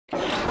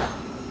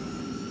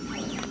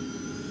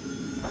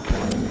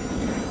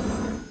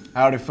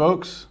Howdy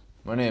folks,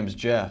 my name's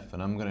Jeff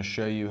and I'm going to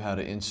show you how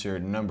to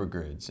insert number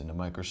grids into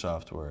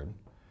Microsoft Word.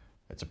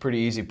 It's a pretty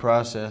easy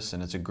process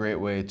and it's a great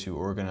way to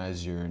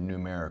organize your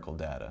numerical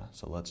data,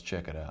 so let's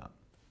check it out.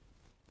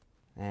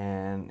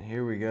 And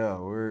here we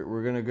go.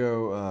 We're going to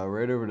go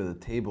right over to the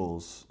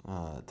Tables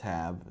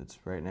tab. It's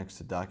right next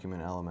to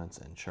Document Elements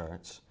and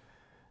Charts.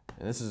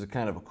 And this is a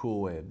kind of a cool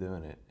way of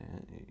doing it.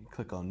 And you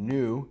click on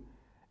New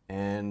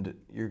and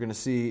you're going to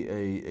see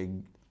a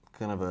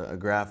kind of a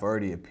graph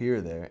already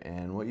appear there,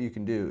 and what you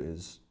can do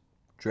is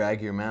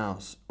drag your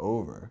mouse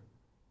over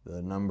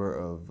the number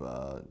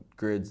of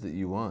grids that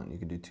you want. You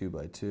can do 2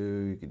 by 2,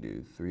 you can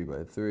do 3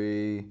 by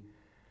 3,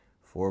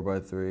 4 by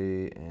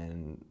 3,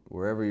 and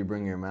wherever you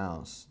bring your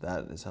mouse,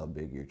 that is how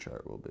big your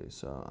chart will be.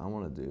 So I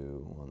want to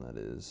do one that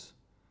is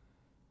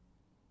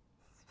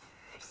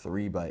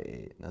 3 by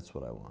 8. That's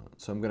what I want.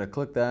 So I'm going to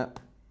click that,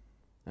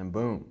 and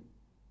boom,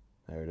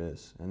 there it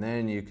is. And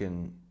then you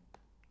can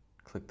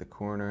click the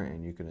corner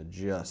and you can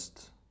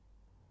adjust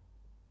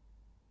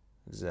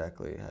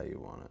exactly how you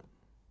want it.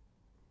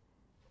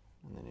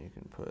 And then you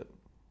can put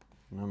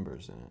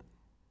numbers in it.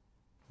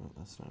 Oh,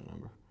 that's not a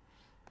number.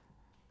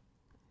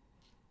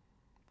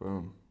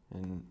 Boom.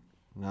 And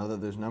now that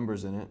there's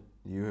numbers in it,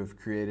 you have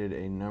created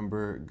a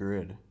number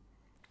grid.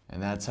 And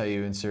that's how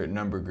you insert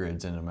number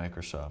grids into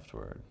Microsoft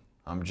Word.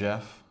 I'm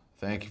Jeff.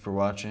 Thank you for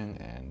watching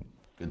and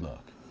good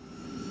luck.